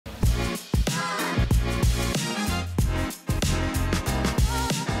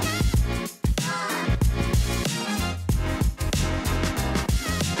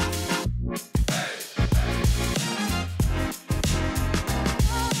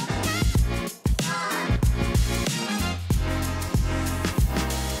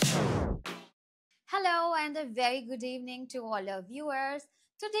very good evening to all our viewers.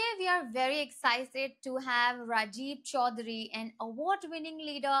 Today, we are very excited to have Rajeeb Chowdhury, an award winning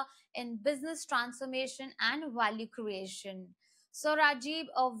leader in business transformation and value creation. So, Rajeeb,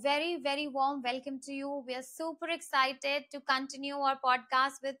 a very, very warm welcome to you. We are super excited to continue our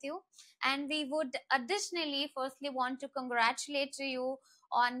podcast with you. And we would additionally, firstly, want to congratulate you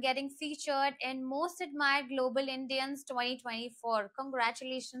on getting featured in Most Admired Global Indians 2024.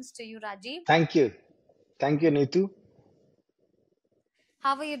 Congratulations to you, Rajeev. Thank you. Thank you, Neetu.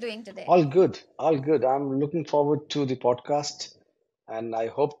 How are you doing today? All good. All good. I'm looking forward to the podcast and I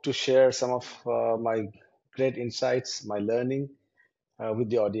hope to share some of my great insights, my learning with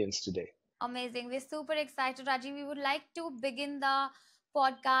the audience today. Amazing. We're super excited, Rajeev. We would like to begin the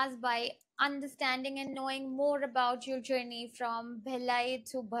podcast by understanding and knowing more about your journey from Bhilai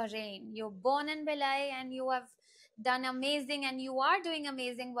to Bahrain. You're born in Bhilai and you have done amazing and you are doing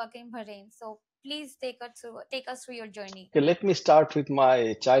amazing work in Bahrain. So please take us through your journey. Okay, let me start with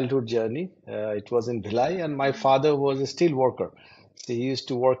my childhood journey. It was in Bhilai and my Mhm. father was a steel worker. So he used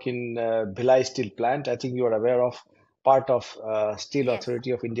to work in Bhilai steel plant. I think you are aware of part of Steel Yes.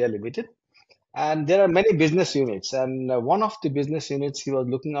 Authority of India Limited. And there are many business units, and one of the business units he was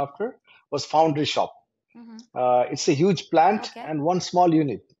looking after was foundry shop. Mm-hmm. It's a huge plant Okay. and one small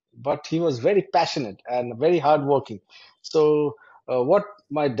unit, but he was very passionate and very hardworking. So, what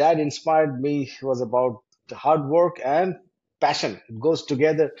my dad inspired me was about the hard work and passion. It goes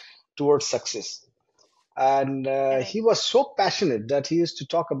together towards success. And Correct. he was so passionate that he used to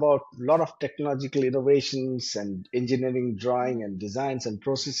talk about a lot of technological innovations and engineering drawing Mm-hmm. and designs and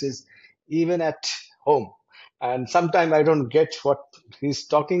processes, even at home. And sometimes I don't get what he's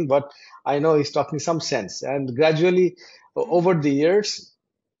talking, but I know he's talking some sense. And gradually, over Mm-hmm. the years,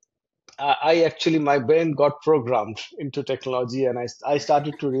 I actually, my brain got programmed into technology, and I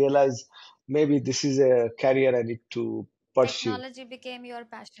started to realize maybe this is a career I need to pursue. Technology became your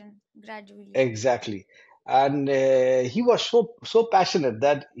passion gradually. Exactly. And he was so passionate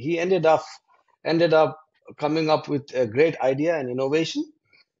that he ended up coming up with a great idea and innovation,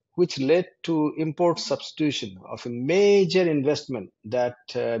 which led to import Mm-hmm. substitution of a major investment that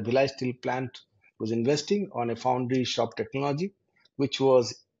Bhilai Steel Plant was investing on a foundry shop technology, which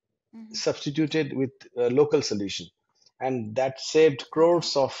was Mm-hmm. substituted with a local solution. And that saved Okay.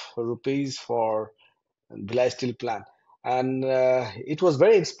 crores of rupees for Bhilai Steel Plant. And it was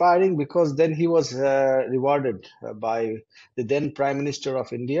very inspiring because then he was rewarded by the then Prime Minister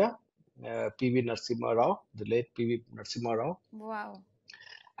of India, P.V. Narasimha Rao, the late P.V. Narasimha Rao. Wow.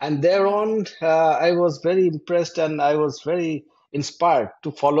 And Amazing. thereon, I was very impressed and I was very inspired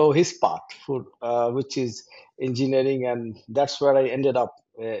to follow his path, which is engineering. And that's where I ended up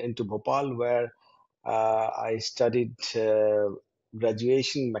into Bhopal, where I studied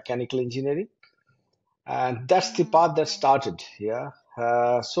graduation mechanical engineering, and that's the Mm-hmm. path that Okay. started. Yeah.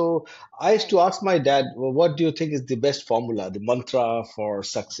 So I used to Right. ask my dad, well, what do you think is the best formula, the mantra for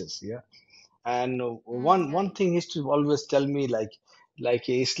success? Yeah. And one Right. thing he used to always tell me, like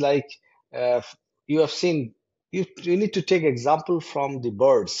it's like uh, you have seen, you need to take example from the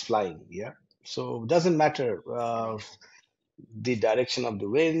birds flying. Yeah. So it doesn't matter Correct. the direction of the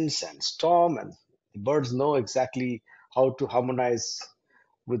winds and storm, and the birds know exactly how to harmonize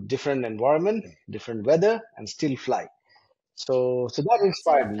with different environment, different weather, and still fly. So that Still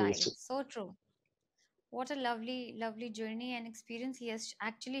inspired me. fly. So true. What a lovely, lovely journey and experience he has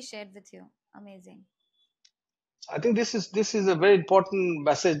actually shared with you. Amazing. I think this is a very important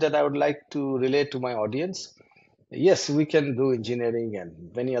message that I would like to relate to my audience. Yes, we can do engineering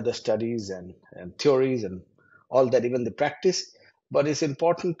and many other studies and theories and all that, even the practice, but it's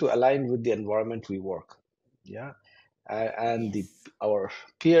important to align with the environment we work. Yeah, and the Yes. our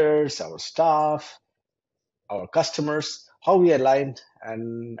peers, our staff, our customers, how we align,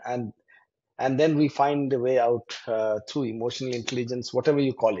 and then we find a way out through emotional intelligence, whatever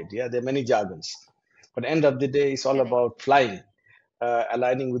you call it. Yeah, there are many jargons, but end of the day, it's all Correct. about flying,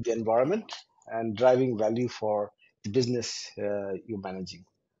 aligning with the Correct. environment and driving value for the business you're managing.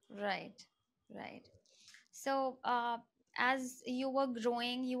 Right. Right. So, as you were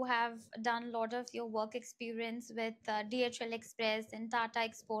growing, you have done a lot of your work experience with DHL Express and Tata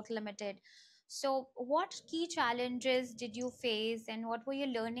Export Limited. So, what key challenges did you face, and what were your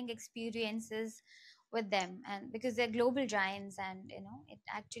learning experiences with them? And because they're global giants, and it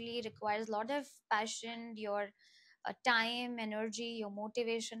actually requires a lot of passion, your time, energy, your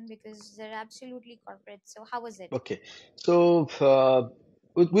motivation, because they're absolutely corporate. So, how was it? Okay, so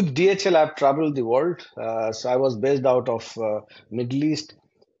with DHL, I've traveled the world. So I was based out of Middle East.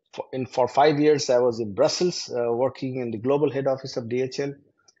 For 5 years, I was in Brussels, working in the global head office of DHL.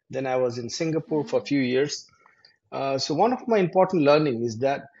 Then I was in Singapore for a Mm-hmm. few years. So one of my important learning is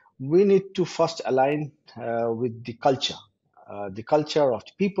that we need to first align with the culture of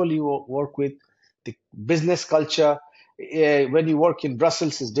the people you work with, the business culture. When you work in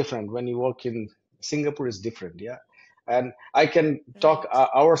Brussels is different. When you work in Singapore is different. Yeah, and I can talk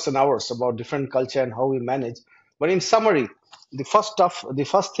Right. hours and hours about different culture and how we manage. But in summary, the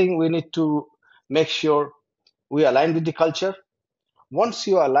first thing we need to make sure we align with the culture. Once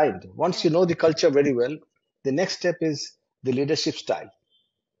you are aligned, once you Correct. know the culture very well, the next step is the leadership style.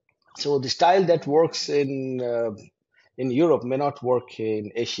 So the style that works Mm, in Europe may not work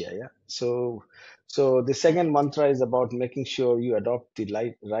in Asia. Yeah. So the second correct. mantra is about making sure you adopt the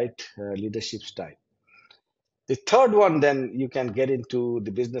right leadership style. The third one, then you can get into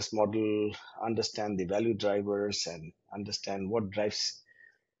the business model, understand the value drivers, and understand what drives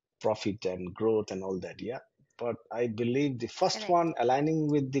profit and growth and all that. Yeah. But I believe the first Correct. one, aligning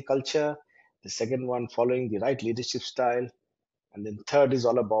with the culture, the second one, following the right leadership style, and then third is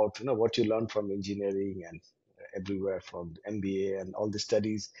all about what you learn from engineering and everywhere from MBA and all the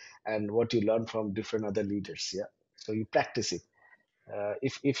studies, and what you learn from different other leaders. Yeah. So you practice it.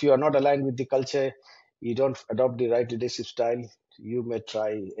 If you are not aligned with the culture, you don't adopt the right leadership style. You may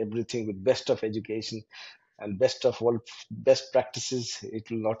try everything with best of education and best of all best practices. It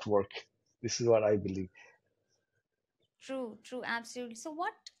will not work. This is what I believe. True, true, absolutely. So,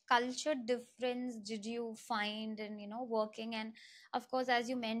 what culture difference did you find in, working? And of course, as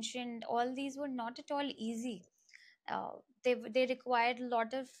you mentioned, all these were not at all easy. They required a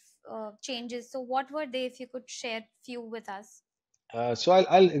lot of changes. So, what were they? If you could share few with us. So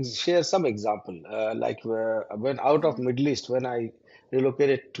I'll share some example. Like when out of Mm-hmm. Middle East, when I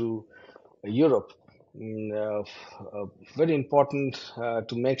relocated to Europe, mm, uh, very important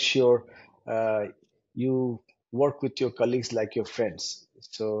to make sure uh, you work with your colleagues like your friends.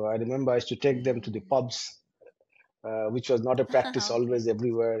 So I remember I used to take them to the Mm. pubs, which was not a practice Okay, always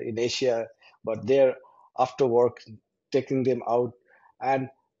everywhere in Asia, but there after work, taking them out and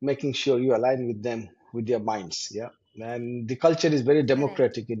making sure you align with them with their minds. Yeah. And the culture is very correct.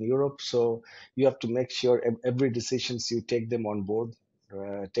 democratic in Europe, so you have to make sure every decisions you take them on board,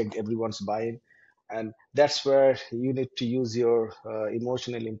 take everyone's buy-in, and that's where you need to use your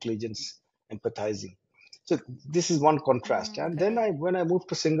emotional intelligence, empathizing. So this is one contrast. Mm, And then correct. when I moved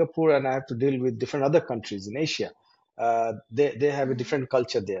to Singapore and I have to deal with different other countries in Asia, they have a Mm, different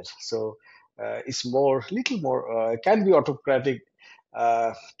culture there. So it's more, little more, can be autocratic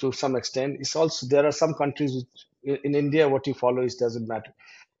to some extent. It's also, there are some countries which, in India, what you follow is doesn't matter.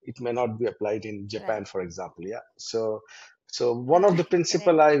 It may not be applied in Japan, right. for example. Yeah. So one of the Right.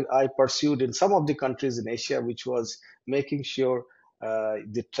 principle Correct. I pursued in some of the countries in Asia, which was making sure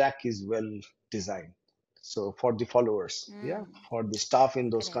the track is well designed. So for the followers, yeah, Mm, for the staff in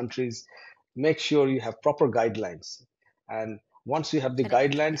those correct. countries, make sure you have proper guidelines. And once you have the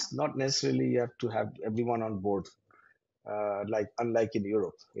Correct. Yeah. guidelines, not necessarily you have to have everyone on board. Like unlike in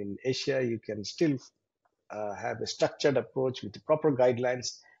Europe, in Asia, you can still have a structured approach with the proper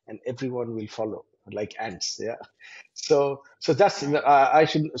guidelines, and everyone will follow like ants. Yeah. So that's Right. I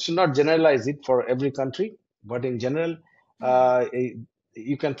should not generalize it for every country, but in general, Mm, uh, eh,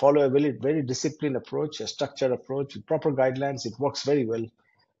 you can follow a very disciplined approach, a structured approach with proper guidelines. It works very well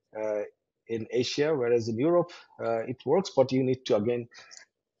uh, in Asia, whereas in Europe it works, but you need to again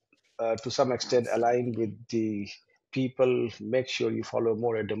to some extent align with absolutely. the people. Make sure you follow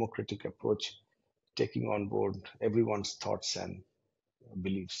more a democratic approach, taking on board everyone's thoughts and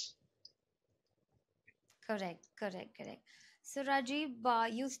beliefs. Correct, correct, correct. So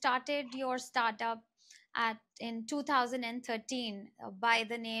Rajiv, you started your startup at in 2013 by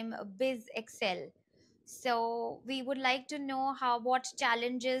the name Biz Excel. So we would like to know how what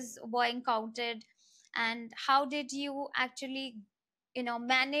challenges were encountered and how did you actually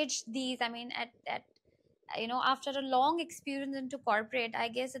manage these. I mean, at after a long experience into corporate, I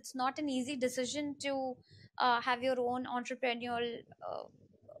guess it's not an easy decision to have your own entrepreneurial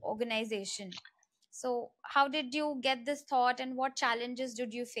organization. So, how did you get this thought and what challenges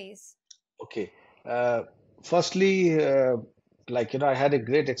did you face? Okay. Uh, Firstly, I had a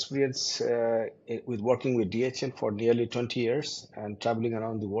great experience with working with DHL for nearly 20 years and traveling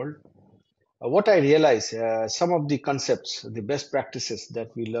around the world. What I realized, some of the concepts, the best practices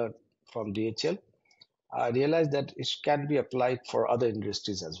that we learned from DHL, I realized that it can be applied for other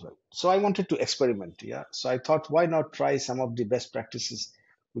industries as well. So I wanted to experiment. Yeah. So I thought, why not try some of the best practices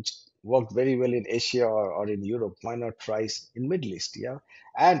which worked very well in Asia or in Europe? Why not try in Middle East? Yeah.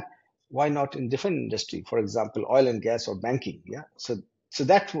 And why not in different industry? For example, oil and gas or banking. Yeah. So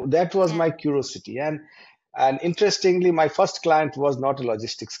that was Yeah. my curiosity. And interestingly, my first client was not a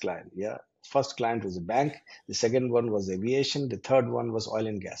logistics client. Yeah. first client was a bank, the second one was aviation, the third one was oil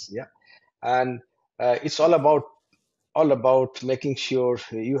and gas. Yeah, and it's Okay. all about making sure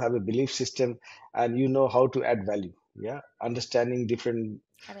you have a belief system and you know how to add value. Yeah, understanding different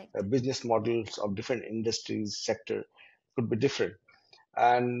Correct. business models of different industries sector could be different.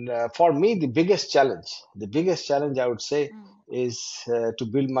 And for me, the biggest challenge I would say Mm. is to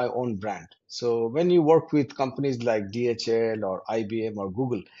build my own brand. So when you work with companies like DHL or IBM or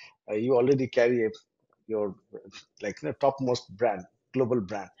Google, you already carry your like topmost brand, global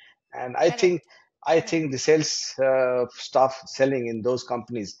brand. And Correct. I Correct. think the sales staff selling in those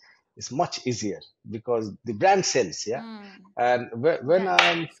companies is much easier because the brand sells. Yeah, Mm. and when Brand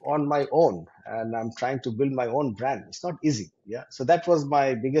I'm sales. on Correct. my own and I'm trying to build my own brand, it's not easy. Yeah, so that was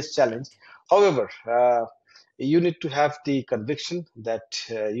my biggest challenge. Correct. However, you need to have the conviction that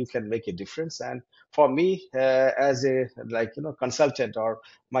you can make a difference. And for me, as a consultant or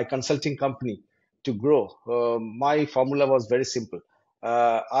my consulting company to grow, my formula was very simple.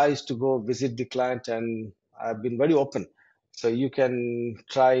 I used to go visit the client, and I've been very open. So you can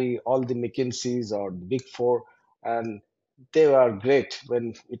try all the McKinseys or the Big Four, and they are great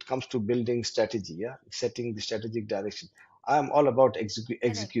when it comes to building strategy. Yeah, setting the strategic direction. I'm all about Correct.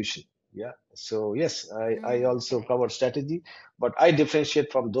 execution. Yeah, so yes, I Mm. also Correct. cover strategy, but I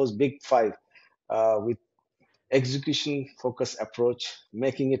differentiate from those big five with execution focus approach,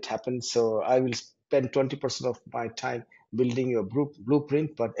 making it happen. So I will spend 20% of my time building your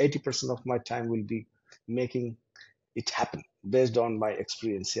blueprint, but 80% of my time will be making it happen based on my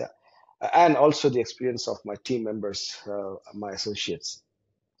experience. Yeah, and also the experience of my team members, my associates.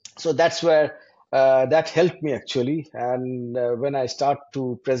 So that's where that helped me actually. And when I start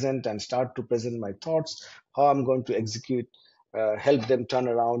to present my thoughts, how I'm going to execute, help them turn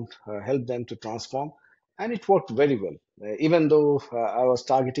around, help them to transform, and it worked very well. Even though I was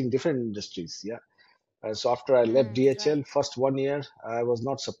targeting different industries. Yeah. So after I left Mm. DHL, Right. first 1 year, I was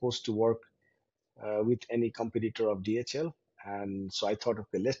not supposed to work with any competitor of DHL. And so I thought,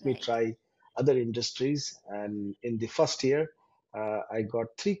 okay, let me Right. try other industries. And in the first year, I got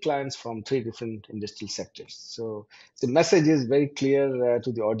three clients from three different industrial sectors. So the message is very clear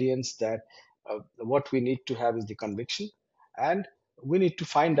to the audience that what we need to have is the conviction, and we need to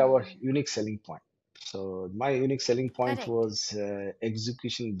find our Mm. unique selling point. So my unique selling point Correct. was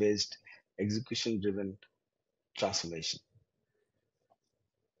execution based, execution driven transformation.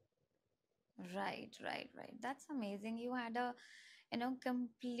 Right. Right. Right. That's amazing. You had a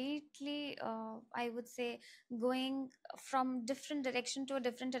completely I would say going from different direction to a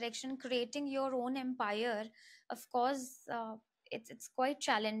different direction, creating your own empire. Of course, it's quite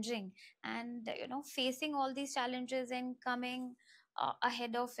challenging, and facing all these challenges and coming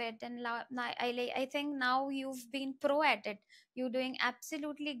ahead of it. And I think now you've been pro at it. You're doing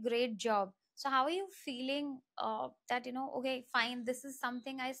absolutely great job. So how are you feeling that okay, fine, this is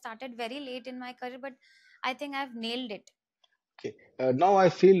something I started very late in my career, but I think I've nailed it. Okay. Now I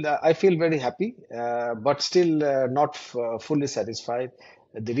feel very happy, but still not fully satisfied.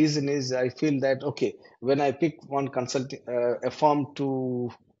 The reason is I feel that okay, when I pick one consulting a firm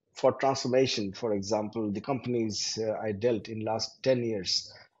to for transformation, for example, the companies I dealt in last 10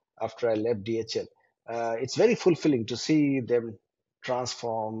 years after I left DHL, it's very fulfilling to see them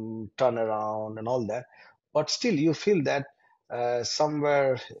transform, turn around, and all that. But still, you feel that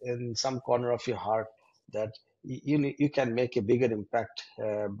somewhere in some corner of your heart that you can make a bigger impact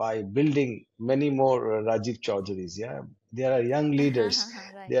by building many more Rajiv Chowdhurys. Yeah, there are young leaders,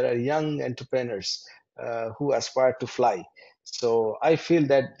 Right. there are young entrepreneurs who aspire to fly. So I feel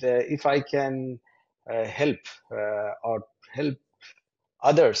that if I can help or help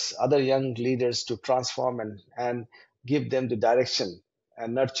other young leaders to transform and give them the direction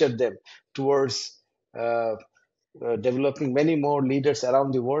and nurture them towards uh, developing many more leaders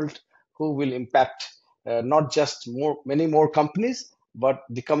around the world who will impact not just many more companies, but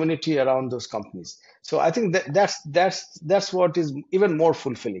the community around those companies. So I think that's what is even more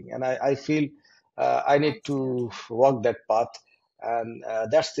fulfilling, and I feel I need to Absolutely. walk that path, and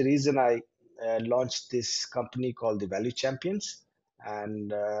that's the reason I launched this company called the Value Champions.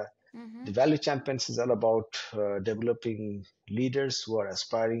 And the Mm-hmm. Value Champions is all about developing leaders who are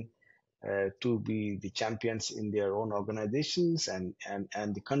aspiring to be the champions in their own organizations and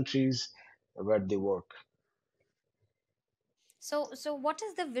the countries where they work. So what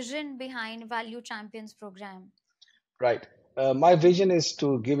is the vision behind Value Champions program? Right. My vision is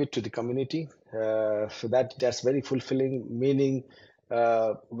to give it to the community. So that's very fulfilling. Meaning,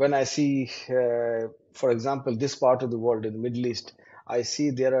 when I see, for example, this part of the world in the Middle East, I see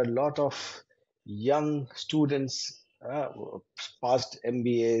there are a lot of young students uh, past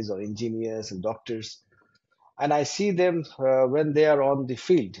MBAs or engineers and doctors, and I see them when they are on the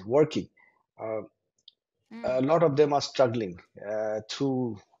field working. Uh, a Mm, lot of them are struggling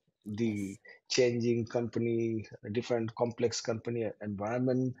through the yes, changing company, different complex company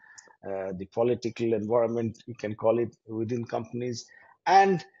environment, the political environment, you can call it, within companies.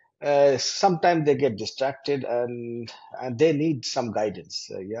 And sometimes they get distracted, and they need some guidance.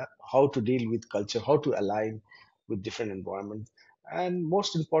 Yeah, how to deal with culture, how to align with different environments, and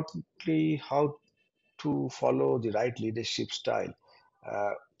most importantly, how to follow the right leadership style.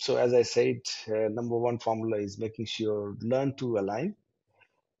 So, as I said, number one formula is making sure learn to align,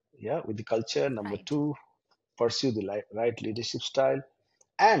 yeah, with the culture. Number right, two, pursue the right leadership style,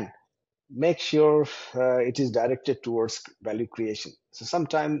 and make sure it is directed towards value creation. So,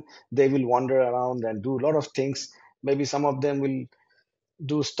 sometimes they will wander around and do a lot of things. Maybe some of them will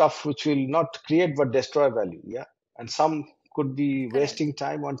do stuff which will not create but destroy value, yeah, and some could be correct, wasting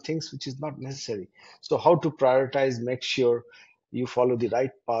time on things which is not necessary. So how to prioritize, make sure you follow the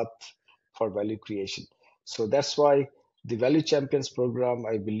right path for value creation. So that's why the value champions program,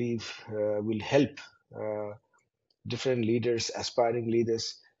 I believe, will help uh, different leaders, aspiring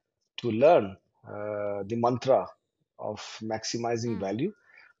leaders, to learn the mantra of maximizing mm, value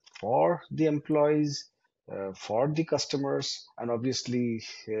for the employees, for the customers, and obviously,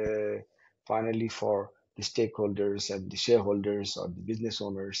 finally, for the stakeholders and the shareholders or the business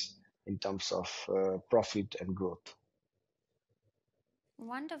owners in terms of profit and growth.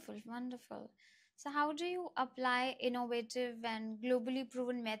 wonderful, wonderful. So, how do you apply innovative and globally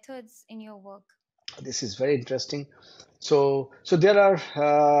proven methods in your work? This is very interesting. So there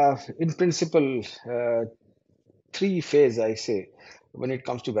are, in principle, three phases, I say, when it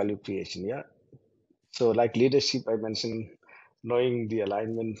comes to value creation. Yeah. So, like leadership, I mentioned knowing the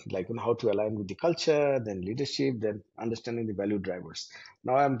alignment, like how to align with the culture, then leadership, then understanding the value drivers.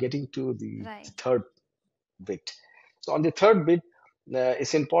 Now I'm getting to the Right, third bit. So on the third bit,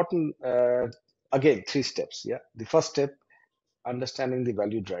 it's important. Again, three steps. Yeah, the first step, understanding the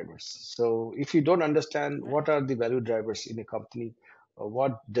value drivers. So if you don't understand what right, are the value drivers in a company,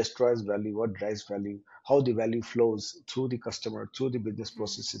 what destroys value, what drives value, how the value flows through the customer, through the business mm,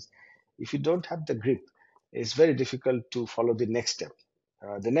 processes, if you don't have the grip, it's very difficult to follow the next step.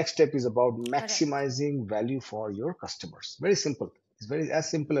 The next step is about correct, maximizing value for your customers. Very simple. It's very as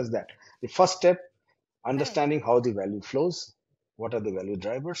simple as that. The first step, correct, understanding how the value flows, what are the value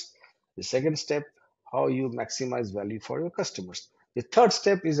drivers. The second step, how you maximize value for your customers. The third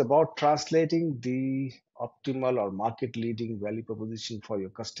step is about translating the optimal or market leading value proposition for your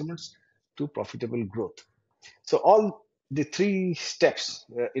customers to profitable growth. So all the three steps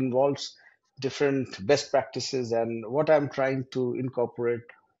involves different best practices, and what I'm trying to incorporate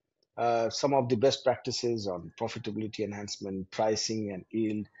some of the best practices on profitability enhancement, pricing and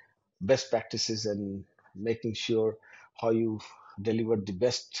yield, best practices, and making sure how you deliver the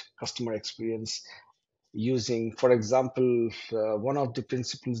best customer experience using, for example, one of the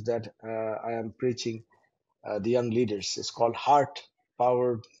principles that I am preaching the young leaders is called heart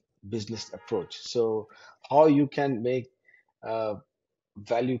powered business approach. So how you can make uh,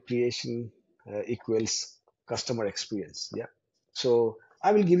 value creation equals customer experience. Yeah. So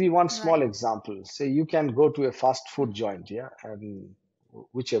I will give you one small right, example. Say you can go to a fast food mm, joint, yeah, and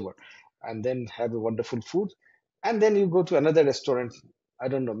whichever, and then have a wonderful food, and then you go to another restaurant. I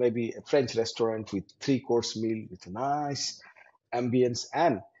don't know, maybe a French restaurant with three-course meal with a nice ambience,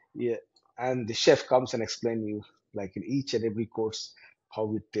 and yeah, and the chef comes and explain you like in each and every course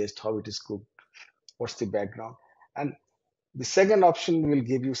how it tastes, how it is cooked, what's the background, and the second option will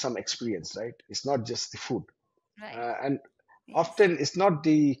give you some experience, right? It's not just the food. right, And yes, often it's not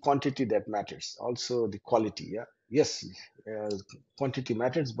the quantity that matters, also the quality. Yeah. Yes, quantity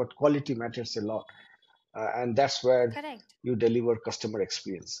matters, but quality matters a lot. And that's where correct, you deliver customer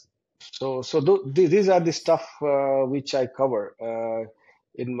experience. So these are the yes. stuff which I cover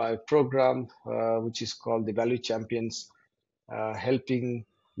in my program, which is called the Value Champions, helping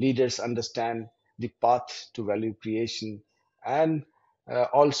leaders understand the path to value creation, and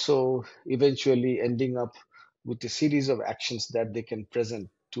also eventually ending up with a series of actions that they can present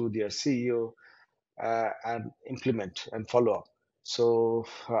to their CEO and implement and follow up. So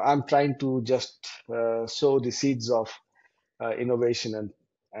I'm trying to just sow the seeds of innovation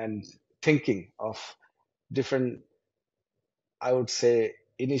and thinking of different, I would say,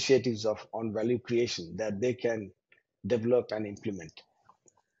 initiatives of on value creation that they can develop and implement.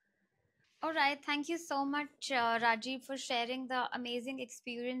 All right. Thank you so much, Rajiv, for sharing the amazing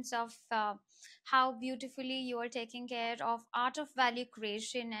experience of how beautifully you are taking care of art of value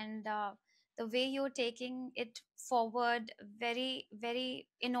creation and The way you're taking it forward, very, very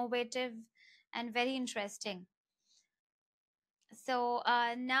innovative and very interesting. So,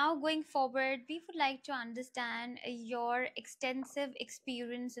 now going forward, we would like to understand your extensive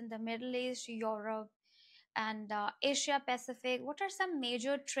experience in the Middle East, Europe, and Asia Pacific. What are some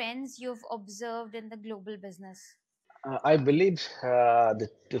major trends you've observed in the global business? I believe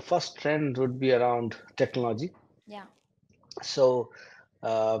the first trend would be around technology. Yeah. So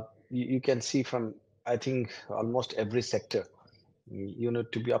you can see from, I think, almost every sector, you know,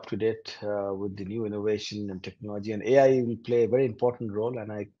 to be up to date with the new innovation and technology. And AI will play a very important role.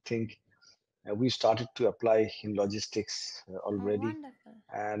 And I think we started to apply in logistics Oh, already. wonderful.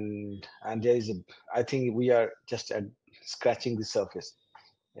 And there is a, I think we are just at scratching the surface.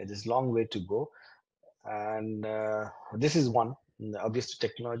 There's a long way to go. And this is one, obvious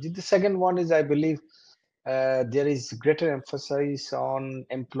technology. The second one is, I believe, there is greater emphasis on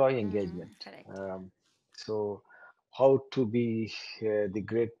employee engagement. Correct. Um, so, how to be the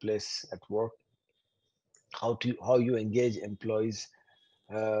great place at work, how you engage employees,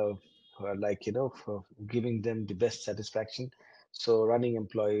 like you know, for giving them the best satisfaction. So, running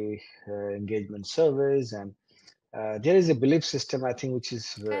employee engagement surveys, and there is a belief system, I think, which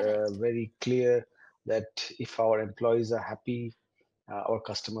is Correct. very clear that if our employees are happy, our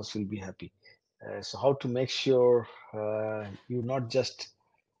customers will be happy. So how to make sure you not just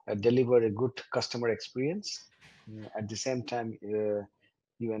deliver a good customer experience, at the same time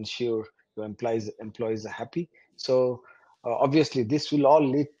you ensure your employees are happy. So obviously this will all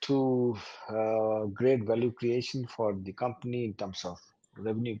lead to great value creation for the company in terms of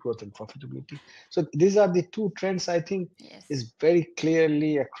revenue growth and profitability. So these are the two trends, I think, Yes. is very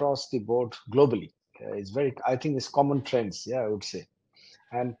clearly across the board globally. It's very, I think it's common trends, yeah, I would say.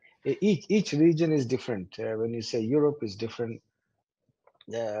 And each region is different. When you say Europe is different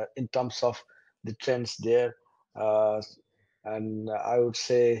in terms of the trends there, uh, and I would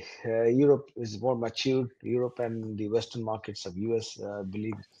say Europe is more matured. Europe and the Western markets of US, I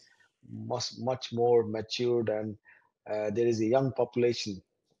believe, much more matured, and there is a young population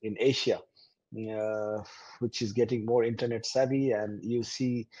in Asia, uh, which is getting more internet savvy, and you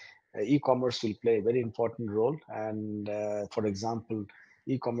see e-commerce will play a very important role. And for example,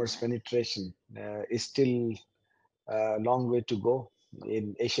 e-commerce Right. penetration is still a long way to go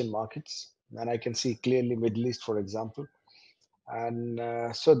in Asian markets, and I can see clearly Middle East, for example. And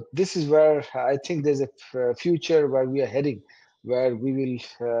so this is where I think there's a future where we are heading, where we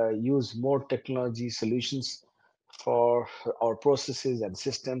will use more technology solutions for our processes and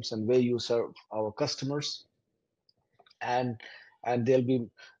systems and way you serve our customers. And and there'll be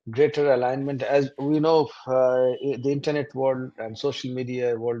greater alignment. As we know, the internet world and social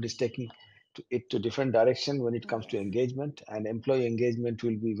media world is taking it to different direction when it comes to Yes. engagement, and employee engagement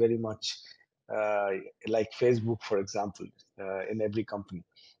will be very much uh, like Facebook, for example, in every company.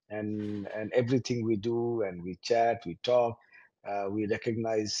 And everything we do, and we chat, we talk, we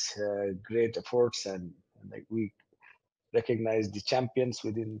recognize great efforts, and like we recognize the champions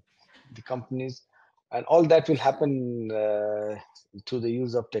within the companies, and all that will happen through the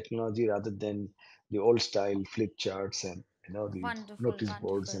use of technology rather than the old style flip charts and the Wonderful, notice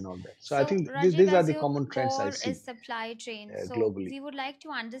boards wonderful. and all that. So I So, think Rajiv, these are as the your common trends I core see is supply chain, so globally. we would like to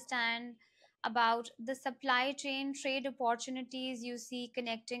understand about the supply chain trade opportunities you see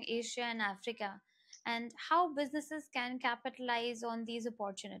connecting Asia and Africa, and how businesses can capitalize on these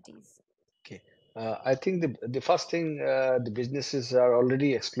opportunities. Okay. I think the first thing the businesses are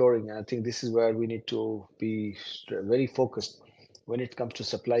already exploring, and I think this is where we need to be very focused when it comes to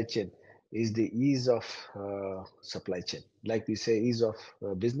supply chain, is the ease of supply chain. Like we say, ease of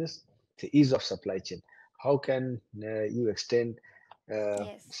business, the ease of supply chain. How can you extend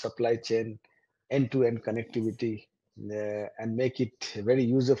Yes. supply chain end-to-end Yes. connectivity and make it very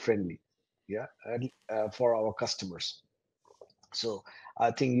user friendly, yeah, and, for our customers. So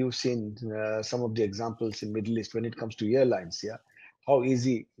I think you've seen some of the examples in Middle East when it comes to airlines, yeah, how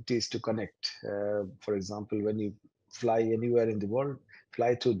easy it is to connect. For example, when you fly anywhere in the world,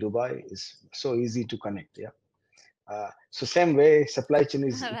 fly to Dubai is so easy to connect, yeah. So same way, supply chain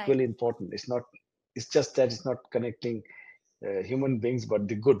is Right. equally important. It's not. It's just that it's not connecting human beings, but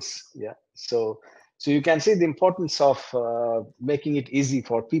the goods, yeah. So you can see the importance of making it easy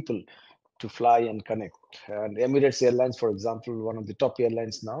for people to fly and connect. And Emirates Airlines, for example, one of the top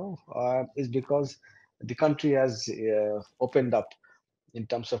airlines now, is because the country has opened up in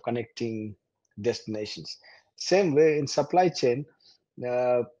terms of connecting destinations. Same way in supply chain,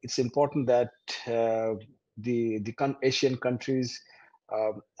 it's important that the Asian countries,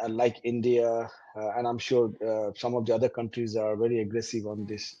 like India, and I'm sure some of the other countries are very aggressive on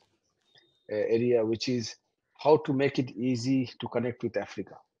this area, which is how to make it easy to connect with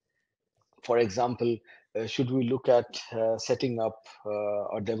Africa. For example, should we look at setting up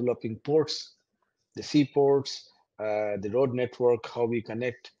or developing ports, the seaports, the road network, how we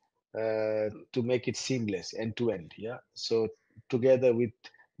connect to make it seamless end to end. Yeah. So together with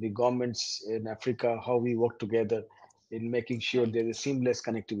the governments in Africa, how we work together in making sure Right, there is seamless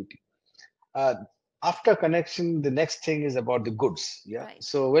connectivity. uh, After connection, the next thing is about the goods. Yeah. right.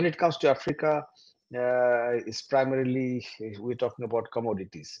 So when it comes to Africa, it's primarily we're talking about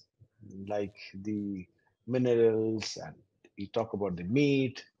commodities like the minerals, and we talk about the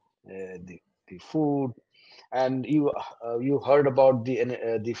meat, the food, and you heard about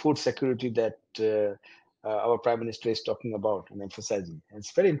the food security that our prime minister is talking about and emphasizing. And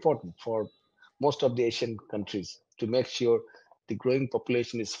it's very important for most of the Asian countries to make sure the growing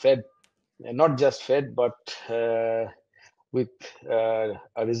population is fed, and not just fed, but with a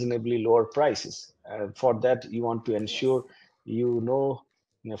reasonably lower prices. For that, you want to Yes, ensure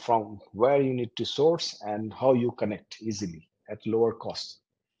from where you need to source and how you connect easily at lower cost.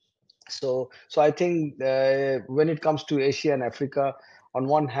 So I think when it comes to Asia and Africa, on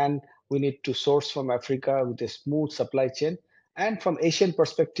one hand, we need to source from Africa with a smooth supply chain. And from Asian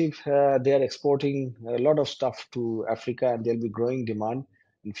perspective, they are exporting a lot of stuff to Africa, and there'll be growing demand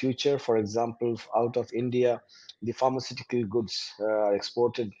in future. For example, out of India, the pharmaceutical goods are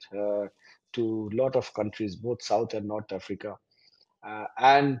exported to a lot of countries, both South and North Africa.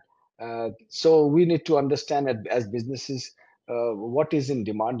 And so we need to understand as businesses what is in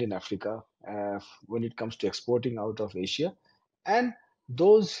demand in Africa when it comes to exporting out of Asia. And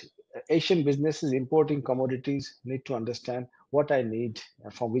those Asian businesses importing commodities need to understand what I need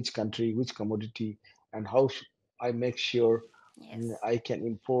from which country, which commodity, and how I make sure yes. I can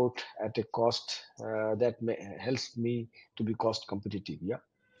import at a cost helps me to be cost competitive. Yeah.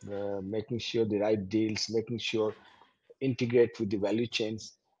 Making sure the right deals, making sure integrate with the value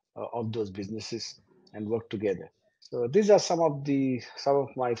chains of those businesses and work together. So these are some of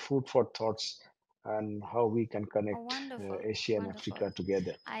my food for thoughts on how we can Oh, connect wonderful, Asia and wonderful. Africa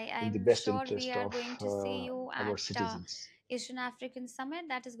together in the I'm best sure we interest are of going to see you our at citizens. Asian African Summit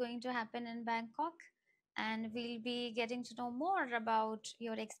that is going to happen in Bangkok. And we'll be getting to know more about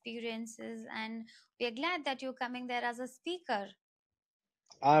your experiences. And we are glad that you're coming there as a speaker.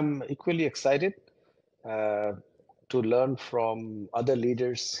 I'm equally excited uh, to learn from other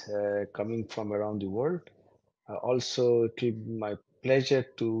leaders coming from around the world. Also, it will be my pleasure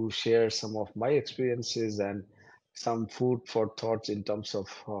to share some of my experiences and some food for thoughts in terms of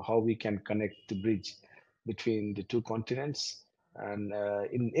how we can connect the bridge between the two continents. And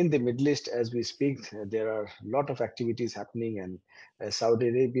in the Middle East, as we speak, there are a lot of activities happening, and Saudi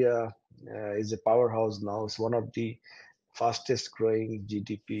Arabia is a powerhouse now. It's one of the fastest growing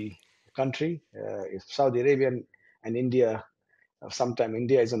GDP country. If Saudi Arabia and India, sometime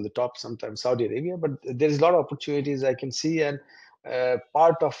India is on the top, sometimes Saudi Arabia, but there is a lot of opportunities I can see. And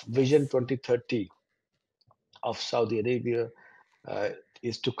part of Vision Yes, 2030 of Saudi Arabia uh,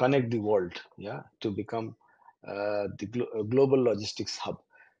 is to connect the world, yeah, to become the global logistics hub.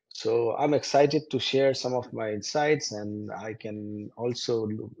 So I'm excited to share some of my insights, and I can also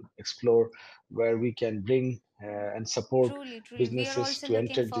explore where we can bring and support truly, truly. We are businesses also to looking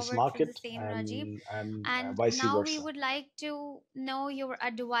enter this forward for the market, same, Rajib. and And vice now we versa. would like to know your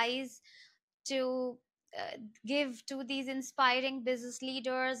advice to give to these inspiring business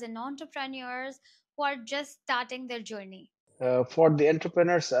leaders and entrepreneurs who are just starting their journey. For the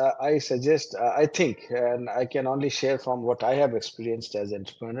entrepreneurs, I suggest, I think, and I can only share from what I have experienced as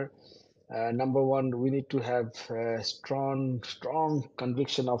entrepreneur. Number one, we need to have a strong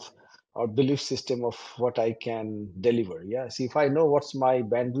conviction of or belief system of what I can deliver. Yeah. See, if I know what's my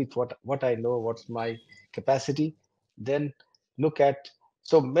bandwidth, what I know, what's my capacity, then look at.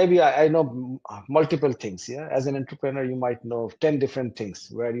 So maybe I know multiple things. Yeah. As an entrepreneur, you might know 10 different things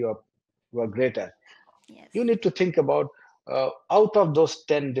where you are great at. You Yes, need to think about out of those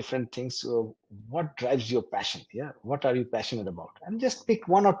 10 different things, what drives your passion. Yeah, what are you passionate about, and just pick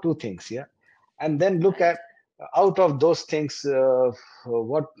one or two things. Yeah, and then look right. at out of those things,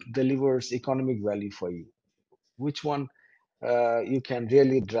 what delivers economic value for you, which one you can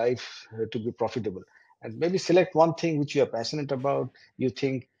really drive to be profitable, and maybe select one thing which you are passionate about, you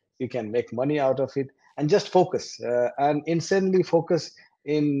think you can make money out of it, and just focus and insanely focus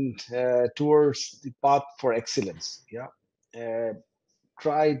in towards the path for excellence. Yeah.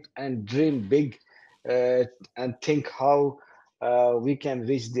 Try and dream big, uh, and think how we can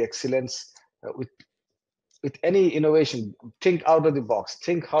reach the excellence with any innovation. Think out of the box,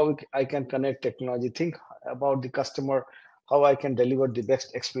 think how I can connect technology, think about the customer, how I can deliver the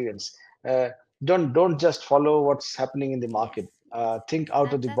best experience. uh, don't just follow what's happening in the Yes, market. yes. Think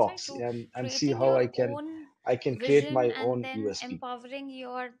out of the That's very box true. and see Creating how your I can own create vision my and own then USP. empowering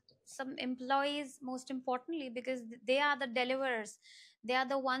your some employees most importantly, because they are the deliverers. They are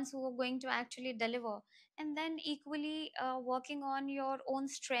the ones who are going to actually deliver. And then equally working on your own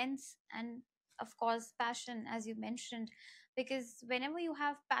strengths and of course passion, as you mentioned, because whenever you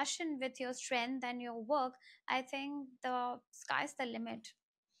have passion with your strength and your work, I think the sky's the limit.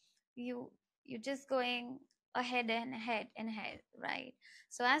 You just going ahead and ahead and ahead, right?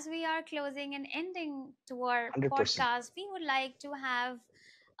 So as we are closing and ending to our 100%. podcast, we would like to have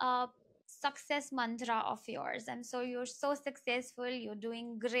a success mantra of yours. And so you're so successful, you're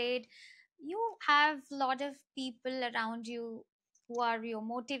doing great, you have a lot of people around you who are your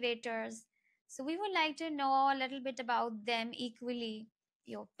motivators. So we would like to know a little bit about them equally,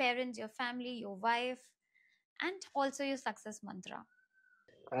 your parents, your family, your wife, and also your success mantra.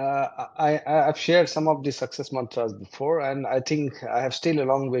 I've shared some of the success mantras before, and I think I have still a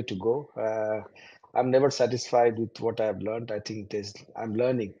long way to go. I'm never satisfied with what I have learned. I think I'm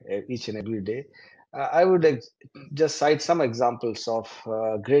learning each and every day. I would just cite some examples of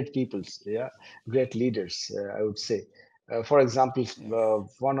great peoples, yeah, great leaders. I would say, for example,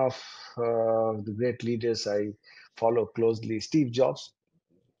 Yes. one of the great leaders I follow closely, Steve Jobs.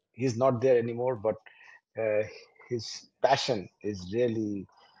 He's not there anymore, but uh, his passion is really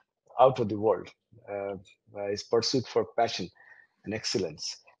out of the world. Uh, his pursuit for passion and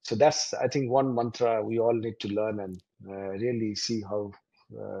excellence. So that's, I think, one mantra we all need to learn and really see how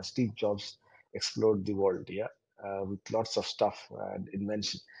Steve Jobs explored the world. Yeah, with lots of stuff and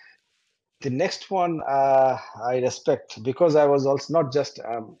invention. The next one I respect because I was also not just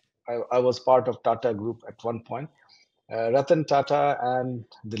I was part of Tata Group at one point. Ratan Tata and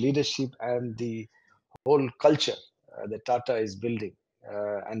the leadership and the whole culture that Tata is building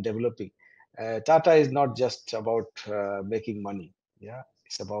and developing. Tata is not just about making money. Yeah,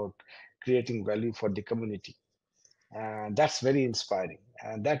 it's about creating value for the community, and that's very inspiring.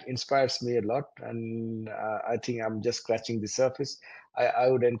 And that inspires me a lot. And I think I'm just scratching the surface. I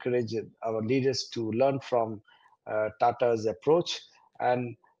would encourage our leaders to learn from Tata's approach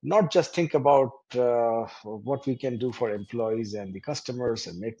and not just think about what we can do for employees and the customers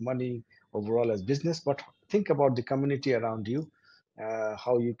and make money overall as business, but think about the community around you,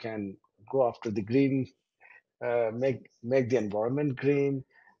 how you can go after the green, make the environment green,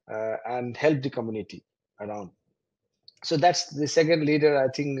 and help the community around. So that's the second leader I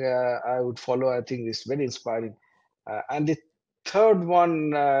think I would follow. I think is very inspiring. And the third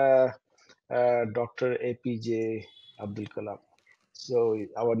one, Dr. APJ Abdul Kalam. So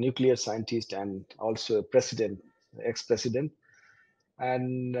our nuclear scientist and also a president, ex-president.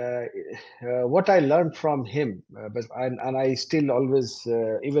 And what I learned from him, and I still always,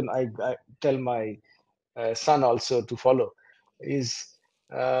 even I tell my son also to follow, is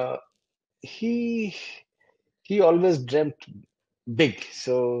uh, he he always dreamt big.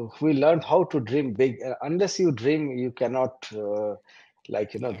 So we learned how to dream big. Unless you dream, you cannot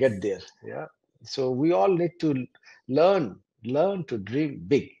Yes. get there. Yeah. So we all need to learn to dream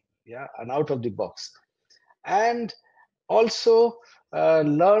big. Yeah, and out of the box, and also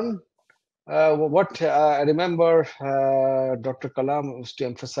learn what I remember Dr. Kalam used to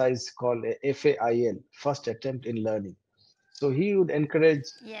emphasize called FAIL, first attempt in learning. So he would encourage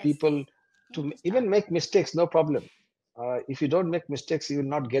Yes. people You have to to start. even make mistakes, no problem. If you don't make mistakes, you will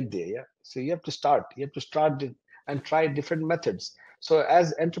not get there. Yeah. So you have to start. You have to start and try different methods. So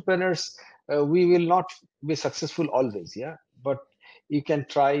as entrepreneurs, we will not be successful always. Yeah. But you can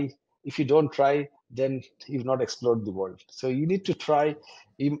try. If you don't try, then you've not explored the world. So you need to try.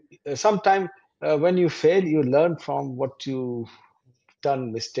 Sometime when you fail, you learn from what you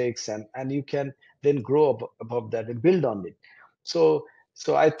done mistakes, and you can then grow above that and build on it. So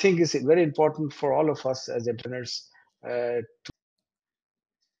I think it's very important for all of us as entrepreneurs uh,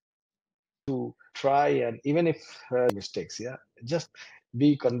 to try, and even if mistakes, yeah, just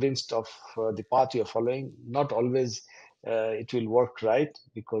be convinced of the path you're following. Not always it will work right,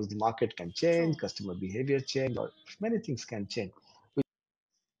 because the market can change, True. customer behavior change, or many things can change,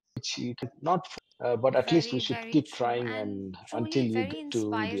 which you can not, but at least we Very, should very keep true. trying And and until truly you very get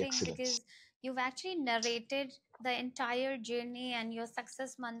to the inspiring excellence. because you've actually narrated the entire journey and your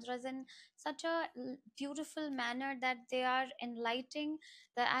success mantras in such a beautiful manner that they are enlightening.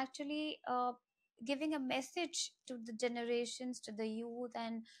 They're actually giving a message to the generations, to the youth,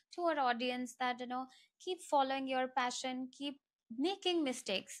 and to our audience that, keep following your passion, keep making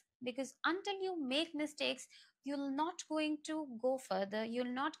mistakes, because until you make mistakes, you're not going to go further. You're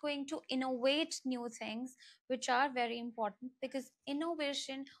not going to innovate new things, which are very important, because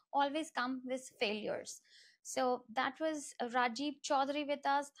innovation always comes with failures. So that was Rajeeb Chaudhury with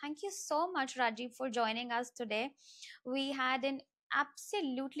us. Thank you so much, Rajeeb, for joining us today. We had an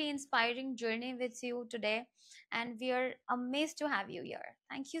absolutely inspiring journey with you today, and we are amazed to have you here.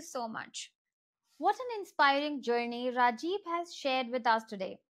 Thank you so much. What an inspiring journey Rajeev has shared with us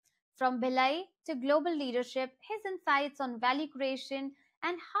today. From Bhilai to global leadership, his insights on value creation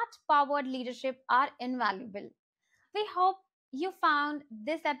and heart powered leadership are invaluable. We hope you found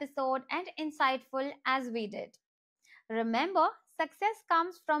this episode and insightful as we did. Remember, success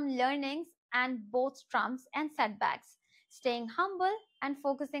comes from learnings and both trumps and setbacks, staying humble and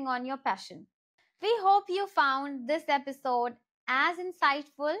focusing on your passion. We hope you found this episode as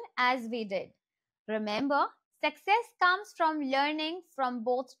insightful as we did. Remember, success comes from learning from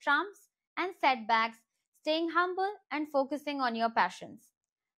both trumps and setbacks, staying humble and focusing on your passions.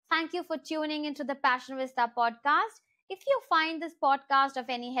 Thank you for tuning into the Passion Vista podcast. If you find this podcast of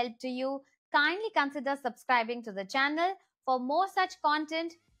any help to you, kindly consider subscribing to the channel for more such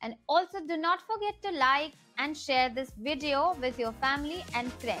content, and also do not forget to like and share this video with your family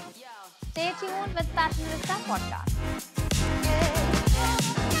and friends. Stay tuned with Passion Vista podcast.